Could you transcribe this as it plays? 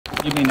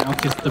You may now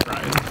kiss the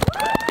bride.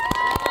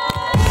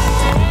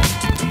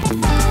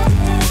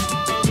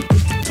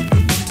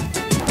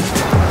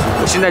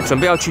 我现在准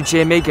备要去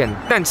接 Megan，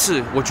 但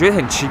是我觉得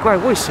很奇怪，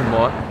为什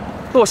么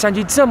洛杉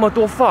矶这么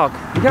多 fog？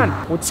 你看，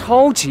我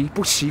超级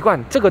不习惯，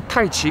这个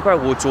太奇怪。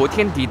我昨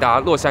天抵达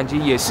洛杉矶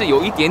也是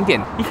有一点点，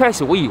一开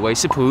始我以为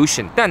是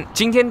pollution， 但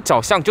今天早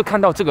上就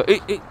看到这个，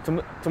怎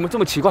么这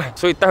么奇怪？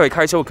所以待会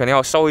开车我可能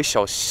要稍微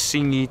小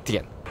心一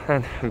点。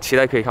但很期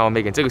待可以看到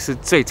Megan， 这个是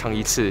最长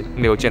一次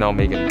没有见到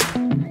Megan。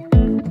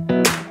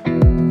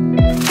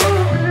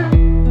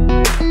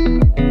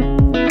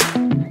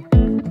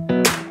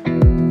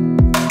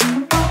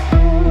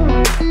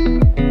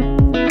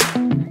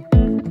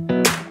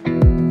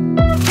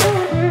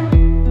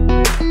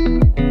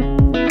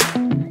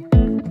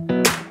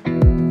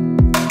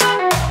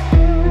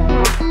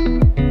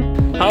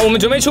 好，我们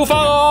准备出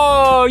发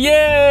喽，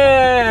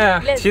耶！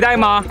期待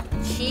吗？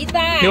期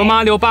待。刘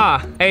妈、刘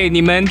爸，哎，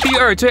你们第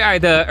二最爱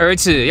的儿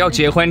子要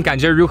结婚，感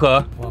觉如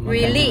何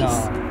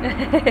 ？Release。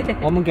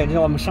我们感觉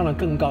我们上了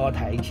更高的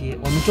台阶，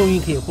我们终于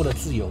可以获得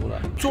自由了，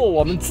做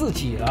我们自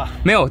己了。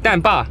没有，但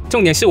爸，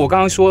重点是我刚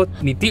刚说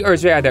你第二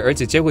最爱的儿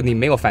子，结果你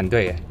没有反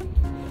对，哎。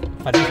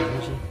反正什么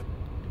东西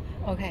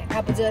 ？OK，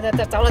 他不知道，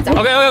他走了走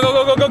了。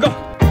OK，go。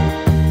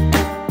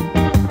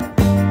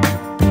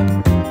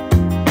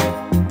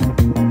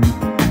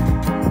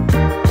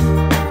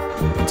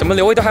怎么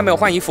刘威都还没有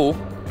换衣服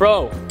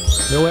 ？Bro，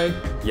 刘威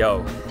 ，Yo，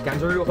 感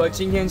觉如何？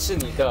今天是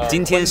你的，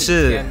今天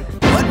是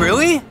What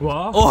really?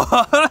 What?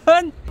 What?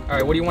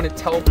 Alright, what do you want to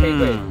tell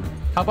Pei?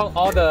 How about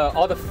all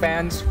the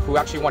fans who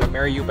actually want to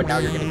marry you, but now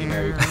you're going to be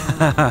married?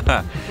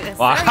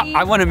 Well,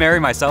 I want to marry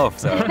myself,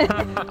 so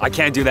I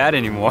can't do that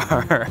anymore.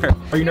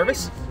 Are you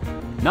nervous?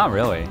 Not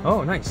really.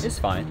 Oh, nice. It's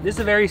fine. This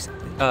is a very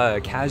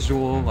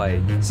casual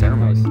like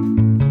ceremony.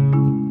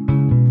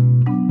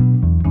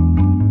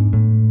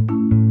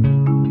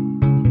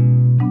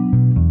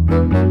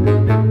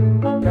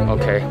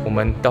 Okay, 我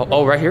们到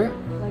Oh, right here?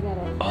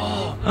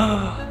 Oh,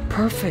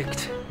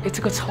 perfect. 哎，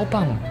这个超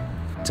棒。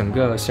整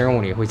个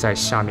ceremony 会在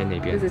下面那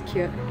边。This is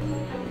cute.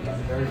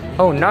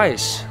 Oh,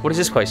 nice. What is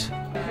this place?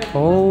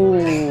 哦，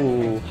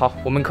好，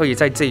我们可以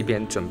在这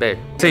边准备。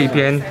这一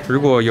边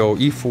如果有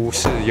衣服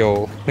是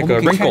有那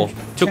个 wrinkle，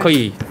 就可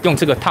以用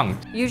这个烫。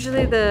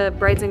 Usually the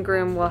brides and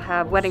groom will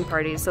have wedding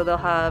parties, so they'll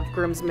have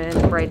groomsmen,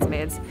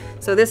 bridesmaids.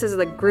 So this is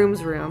the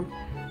groom's room.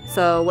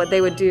 So what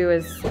they would do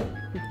is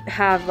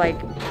have like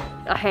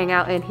a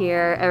hangout in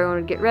here. Everyone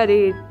would get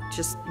ready,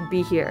 just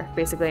be here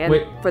basically, and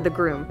Wait. for the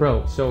groom.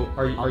 Bro, so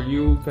are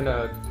you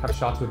gonna have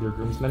shots with your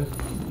groomsmen?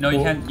 No,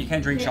 you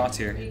can't drink shots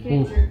here.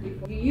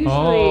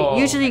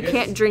 Usually you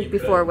can't drink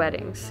before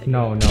weddings.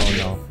 No.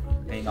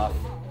 Paying off.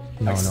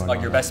 No.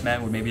 Like your best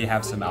man would maybe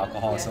have some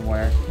alcohol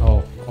somewhere.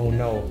 Oh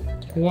no.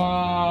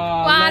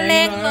 哇，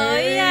靚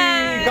女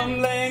啊，咁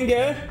靚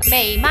嘅，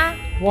美嗎？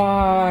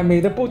哇，美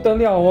得不得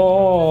了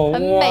哦，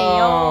很美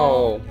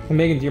哦。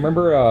Megan, do you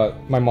remember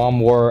my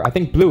mom wore I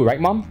think blue, right,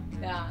 mom?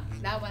 Yeah,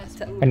 that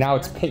was. And now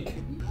it's pink.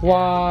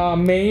 哇，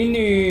美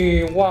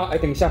女，哇，哎，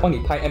等一下帮你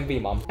拍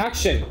MV, mom.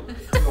 Action.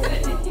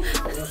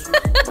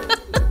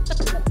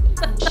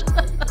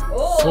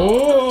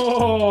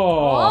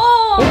 哦，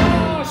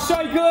哇，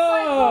帅哥！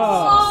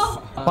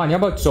爸，你要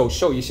不要走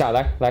秀一下？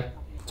来，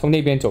从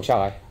那边走下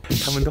来。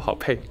他们都好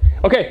配。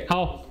OK，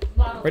 好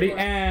 ，Ready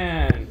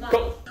and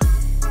go。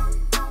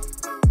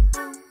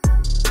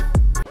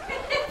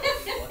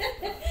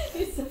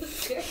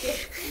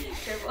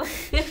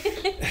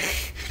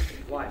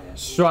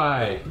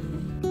帅。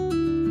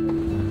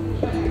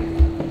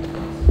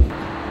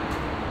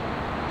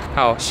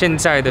好，现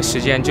在的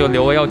时间就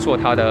刘威要做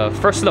他的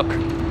first look，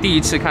 第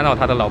一次看到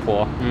他的老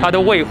婆，他的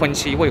未婚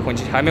妻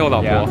还没有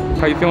老婆。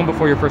How you feeling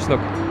before your first look?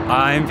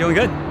 I'm feeling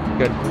good.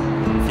 Good.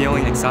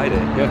 Feeling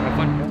excited. Good. Have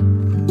fun.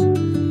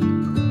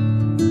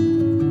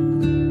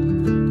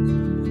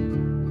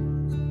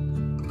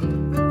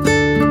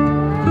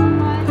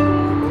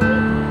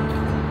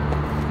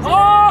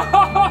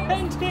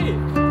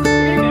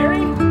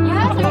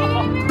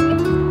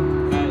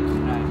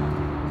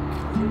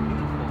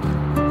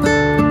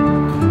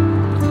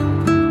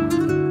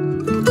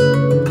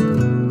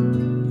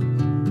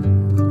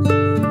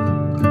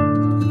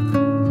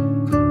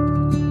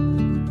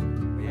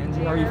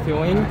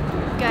 Feeling?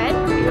 Good.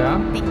 Yeah?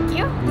 Thank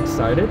you. You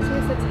excited?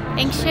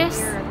 Anxious?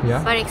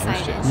 Yeah? But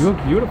excited. You look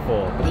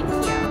beautiful. Thank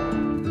you.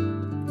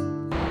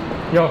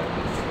 Yo.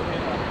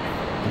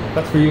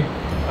 That's for you.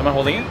 Am I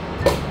holding it?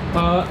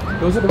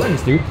 Those are the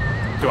rings, dude.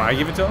 Do I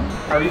give it to him?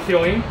 How are you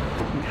feeling?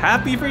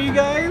 Happy for you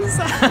guys,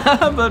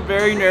 but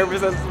very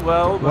nervous as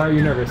well. Why are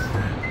you nervous?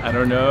 I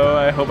don't know.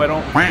 I hope I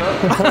don't.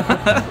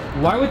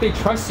 Why would they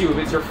trust you if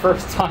it's your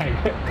first time?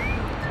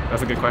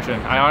 That's a good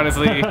question. I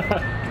honestly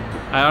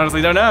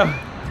don't know.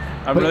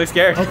 I'm really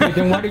scared. Okay,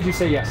 then why did you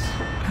say yes?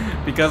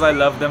 Because I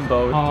love them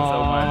both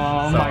so much.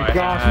 Oh So my I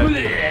gosh.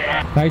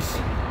 had- Nice.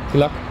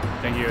 Good luck.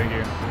 Thank you.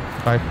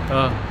 Bye.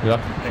 Good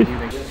luck. Thank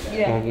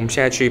you. 我们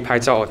现在去拍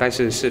照，但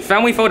是是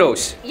family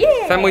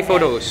photos。Family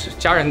photos，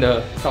 家人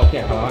的照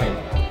片，好吗？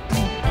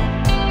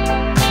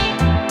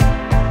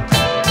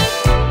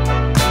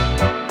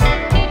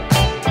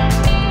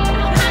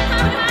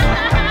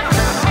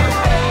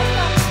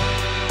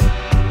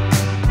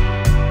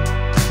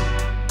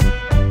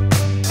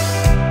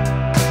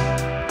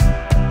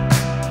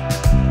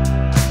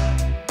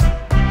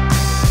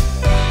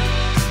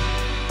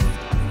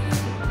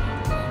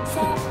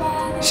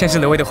现在是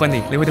刘威的婚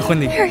礼，刘威的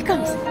婚礼。 Here he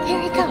comes. Here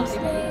he comes.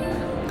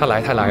 他来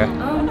了。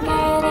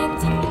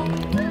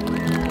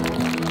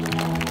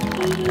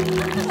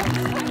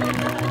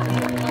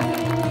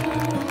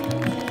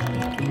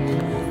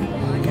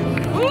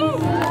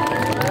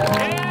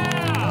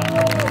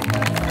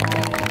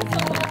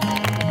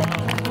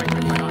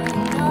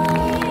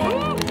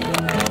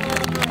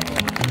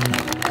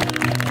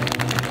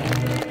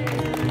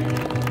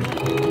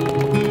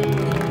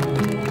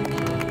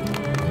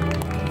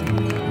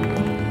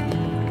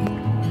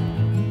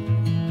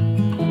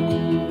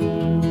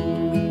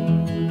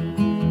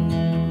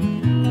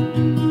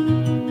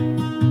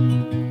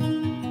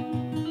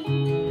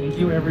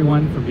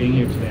everyone for being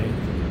here today.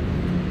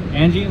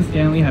 Angie and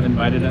Stanley have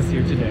invited us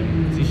here today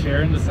to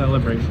share in the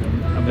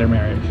celebration of their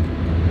marriage.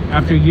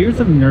 After years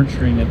of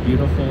nurturing a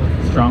beautiful,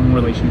 strong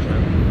relationship,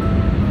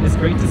 it's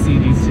great to see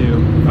these two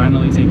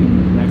finally taking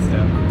the next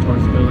step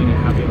towards building a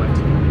happy life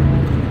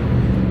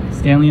together.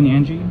 Stanley and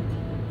Angie,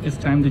 it's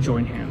time to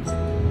join hands.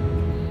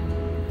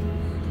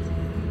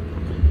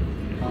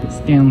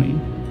 Stanley,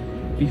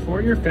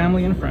 before your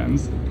family and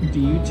friends, do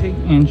you take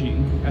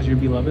Angie as your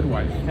beloved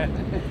wife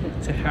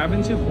to have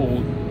and to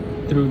hold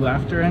through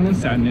laughter and in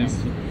sadness,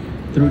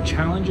 through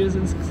challenges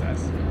and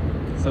success,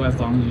 so as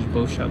long as you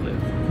both shall live?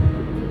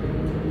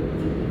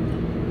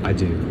 I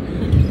do.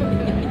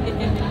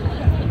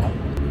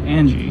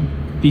 Angie,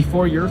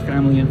 before your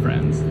family and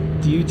friends,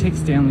 do you take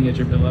Stanley as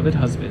your beloved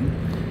husband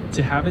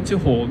to have and to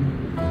hold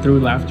through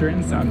laughter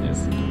and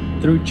sadness,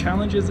 through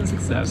challenges and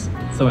success,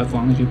 so as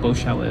long as you both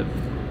shall live?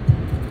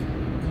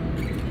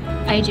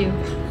 I do.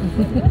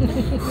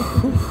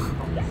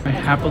 I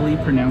happily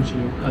pronounce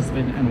you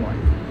husband and wife.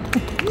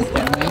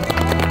 Stanley,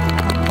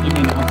 you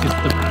may now kiss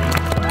the bride.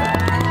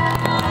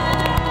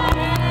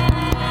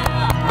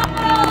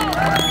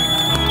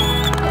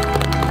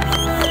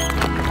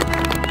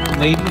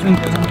 Ladies and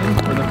gentlemen,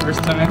 for the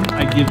first time,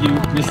 I give you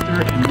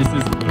Mr. and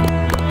Mrs. Lee.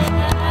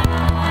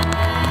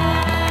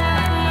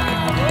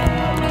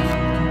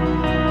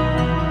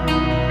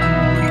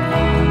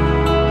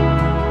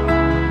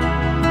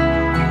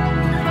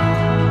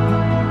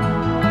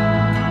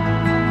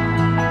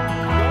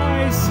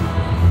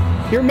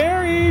 You're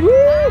married! Woo!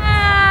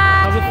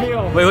 How's it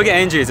feel? Wait, look at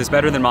Angie's. It's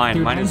better than mine.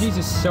 Dude, Mine Angie's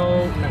is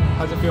so...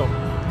 How's it feel?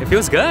 It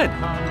feels good.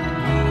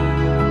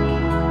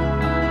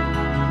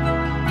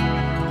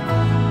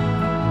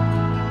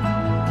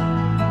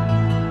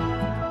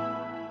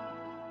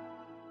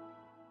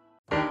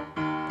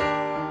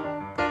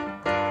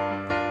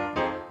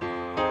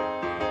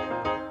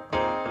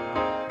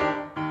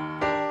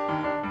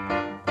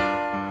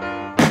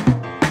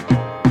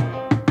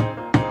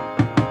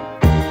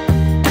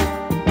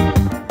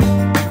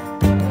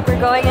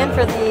 Going in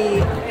for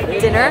the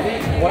dinner,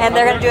 and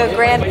they're gonna do a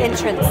grand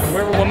entrance.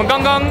 我们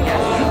刚刚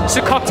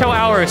是 cocktail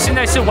hour， 现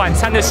在是晚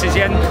餐的时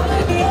间。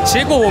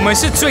结果我们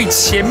是最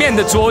前面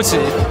的桌子，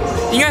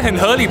应该很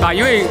合理吧？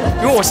因为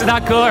我是他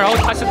哥，然后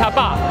他是他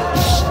爸，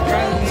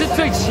是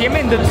最前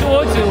面的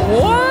桌子。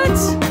What？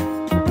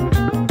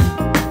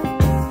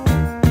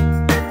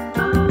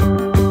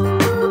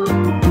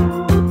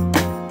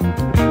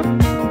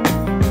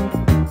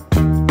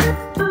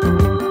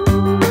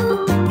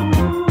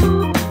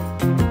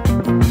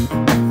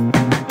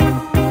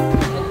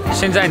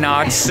 现在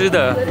拿吃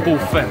的部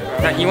分，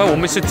那因为我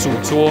们是主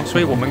桌，所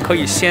以我们可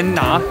以先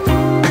拿。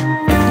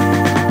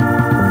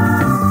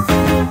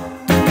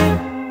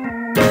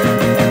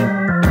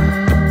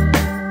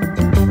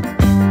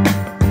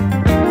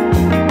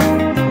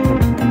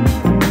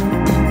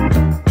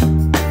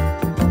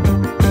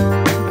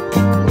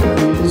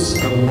Who's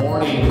the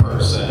morning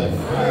person?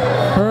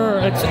 Her,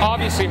 it's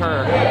obviously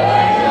her.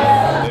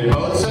 They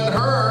both said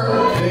her.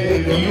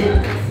 If you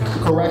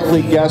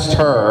correctly guessed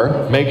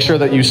her, make sure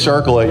that you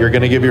circle it. You're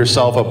going to give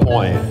yourself a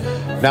point.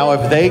 Now,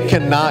 if they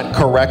cannot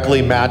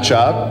correctly match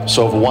up,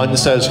 so if one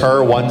says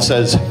her, one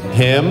says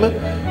him,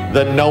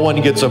 then no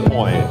one gets a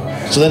point.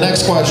 So the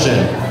next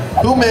question,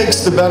 who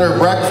makes the better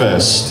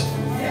breakfast?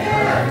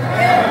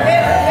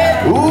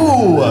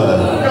 Ooh,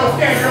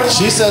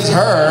 she says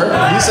her,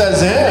 he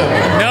says him.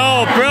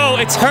 No, bro,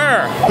 it's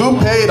her. Who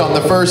paid on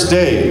the first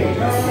date?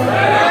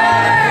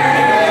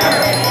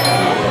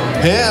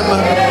 Him.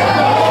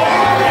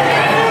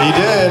 He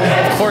did.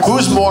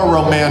 Who's more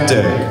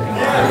romantic?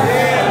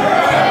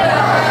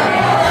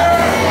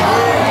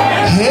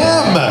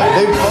 Him!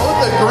 They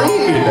both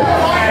agreed.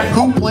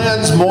 Who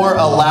plans more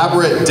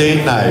elaborate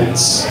date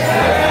nights?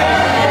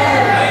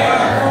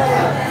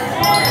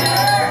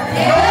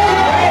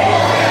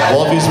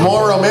 Well, if he's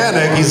more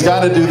romantic, he's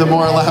got to do the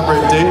more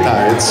elaborate date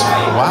nights.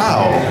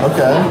 Wow,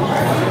 okay.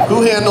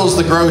 Who handles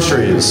the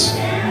groceries?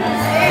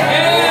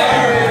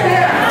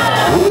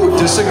 Ooh,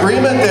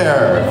 disagreement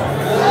there.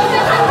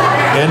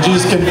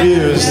 Angie's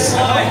confused.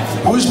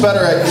 Who's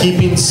better at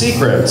keeping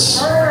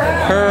secrets?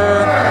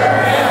 Her.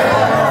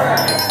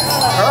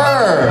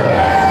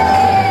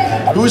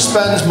 Who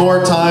spends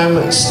more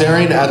time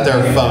staring at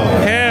their phone?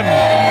 Him.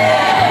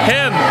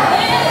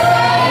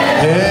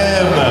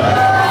 Him.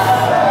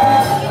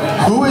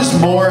 Who is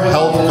more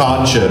health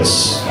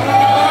conscious?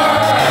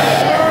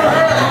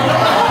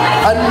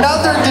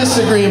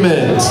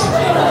 disagreement.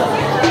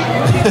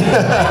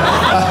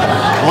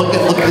 Look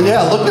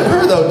at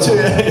her though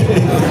too.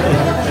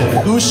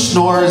 Who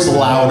snores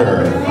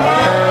louder?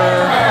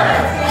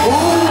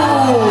 Ooh.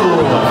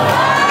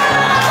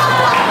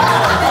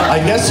 I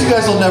guess you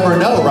guys will never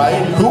know,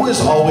 right? Who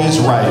is always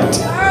right?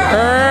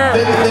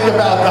 Think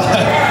about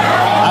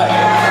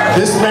that.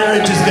 This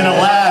marriage is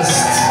gonna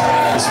last.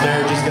 This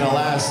marriage is gonna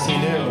last. He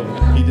knew.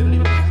 He didn't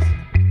even.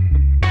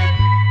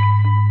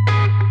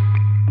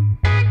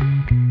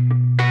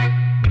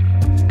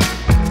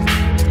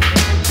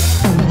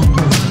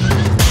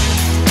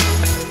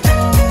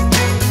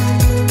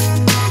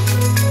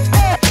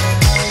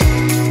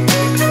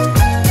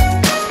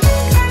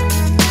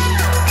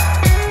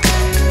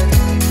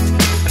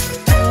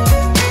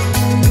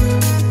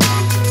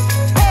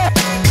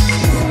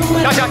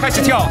 大家开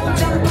始跳。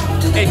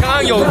哎，刚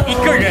刚有一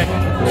个人，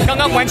刚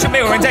刚完全没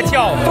有人在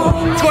跳，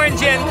突然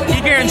间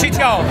一个人去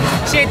跳，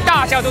现在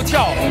大家都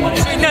跳，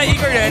所以那一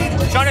个人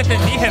 ，Jonathan，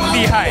 你很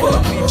厉害，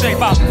你最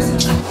棒。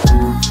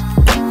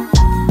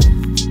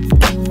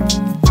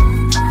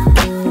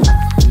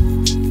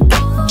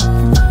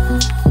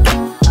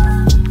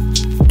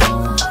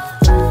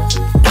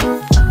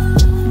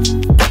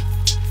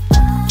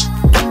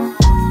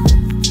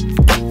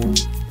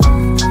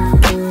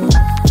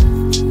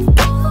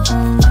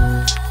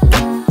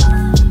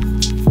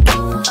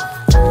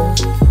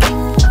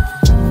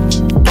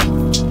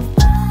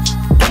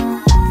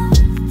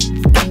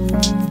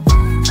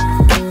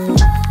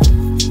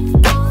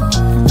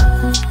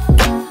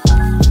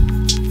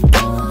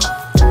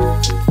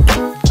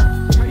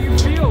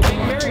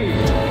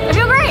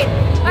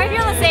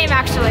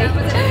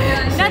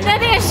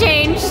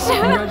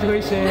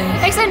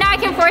 Except now I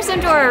can force him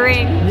to wear a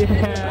ring. Yeah.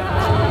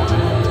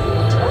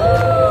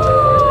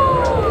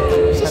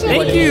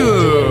 Thank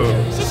you.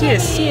 谢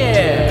谢。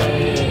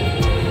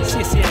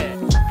谢谢。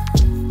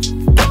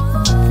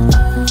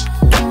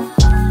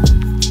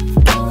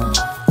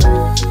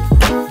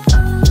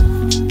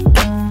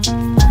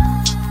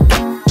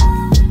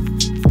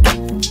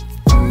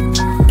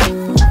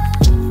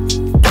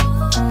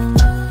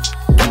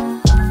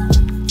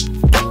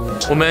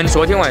我们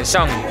昨天晚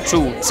上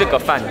住这个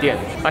饭店，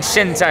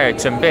现在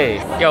准备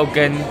要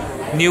跟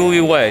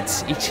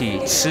newlyweds 一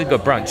起吃个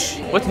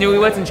brunch。What's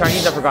newlyweds in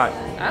Chinese? I forgot.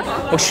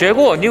 我学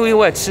过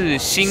newlyweds 是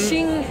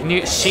新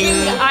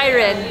爱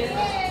人，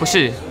不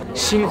是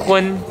新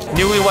婚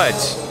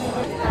newlyweds.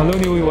 Hello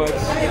newlyweds.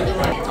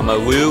 I'm a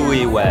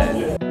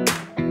newlywed.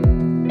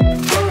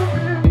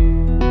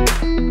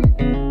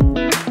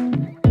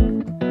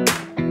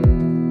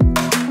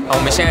 好，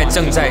我们现在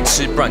正在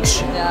吃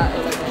brunch。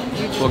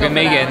我跟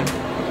Megan。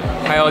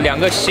 还有2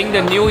个新的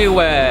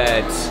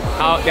newlyweds。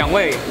好，2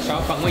位想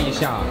要访问一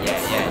下。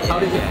How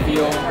does it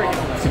feel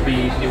to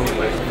be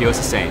newlyweds? Feels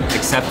the same,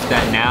 except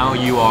that now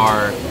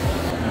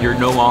you're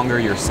no longer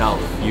yourself.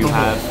 You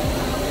have.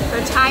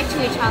 We're tied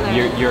to each other.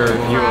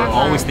 You're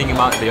always thinking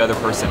about the other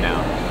person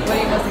now. What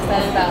are you most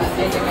excited about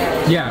in your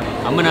marriage?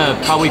 Yeah. I'm gonna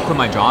probably quit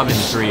my job in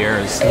 3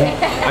 years.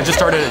 I just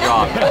started a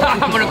job.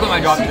 I'm gonna quit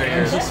my job in 3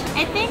 years.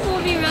 I think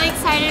we'll be really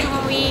excited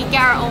when we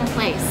get our own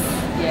place.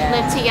 Yeah.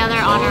 Live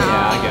together on our own.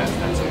 Yeah, I guess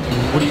that's it.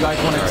 What do you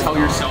guys want to tell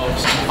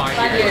yourselves in 5 years?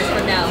 5 years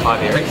from now.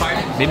 5 years. Like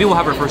 5? Maybe we'll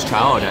have our first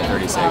child at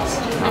 36.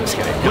 No, I'm just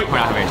kidding. We're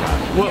not having a child.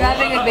 You're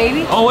having a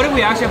baby? Oh, what if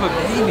we actually have a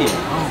baby?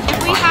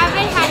 If we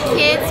haven't had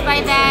kids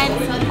by then,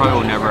 Probably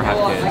will never have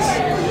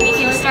kids. we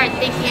can start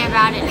thinking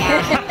about it now.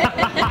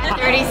 At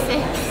 36.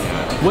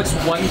 What's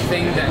one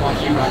thing that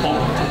you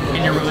hope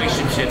in your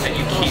relationship that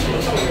you keep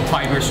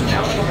 5 years from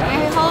now?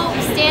 I hope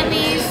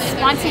Stanley's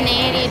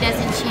spontaneity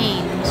doesn't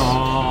change.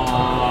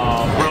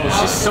 Oh, bro,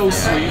 she's so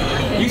sweet.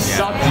 You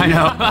suck. I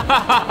know.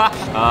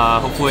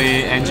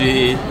 Hopefully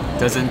Angie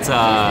doesn't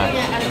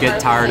get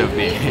tired of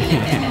me.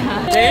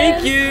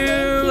 Thank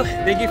you.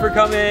 Thank you for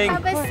coming.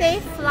 Have a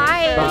safe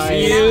flight.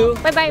 See you.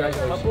 Bye bye.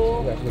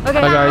 Bye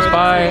guys,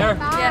 bye.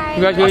 Bye.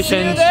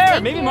 Congratulations.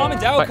 There. Maybe mom and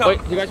dad will come. Wait,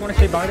 you guys want to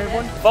say bye to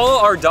everyone? Follow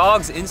our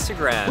dog's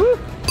Instagram.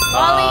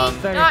 Wally,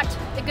 not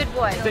the good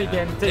boy.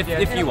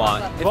 If you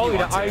want. If you Wally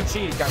的 want to.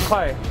 IG 赶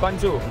快关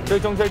注，追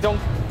踪。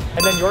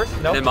And then yours?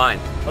 No. Then mine.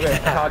 Okay,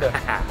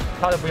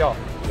 他的不要，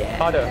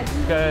他的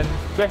跟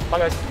对 ，bye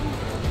guys.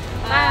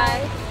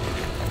 Bye.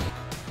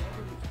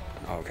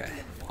 Okay.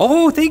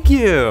 Oh, thank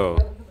you.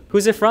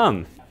 Who's it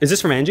from? Is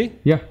this from Angie?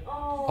 Yeah.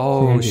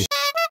 Oh, shit.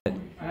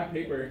 I have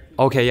paper.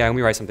 Okay, yeah, let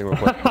me write something real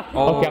quick.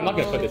 Oh, Okay, I'm not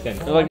gonna put this in.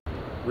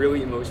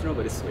 really emotional,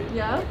 but it's sweet.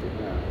 Yeah?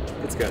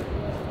 It's good.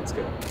 It's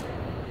good.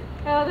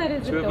 Oh, that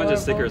is She put a adorable. bunch of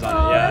stickers on it,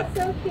 yeah. That's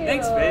so cute.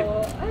 Thanks, babe.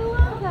 I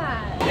love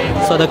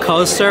that. So the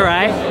coaster,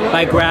 right? If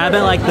I grab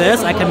it like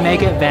this, I can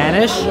make it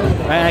vanish,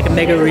 right? I can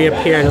make it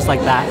reappear just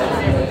like that.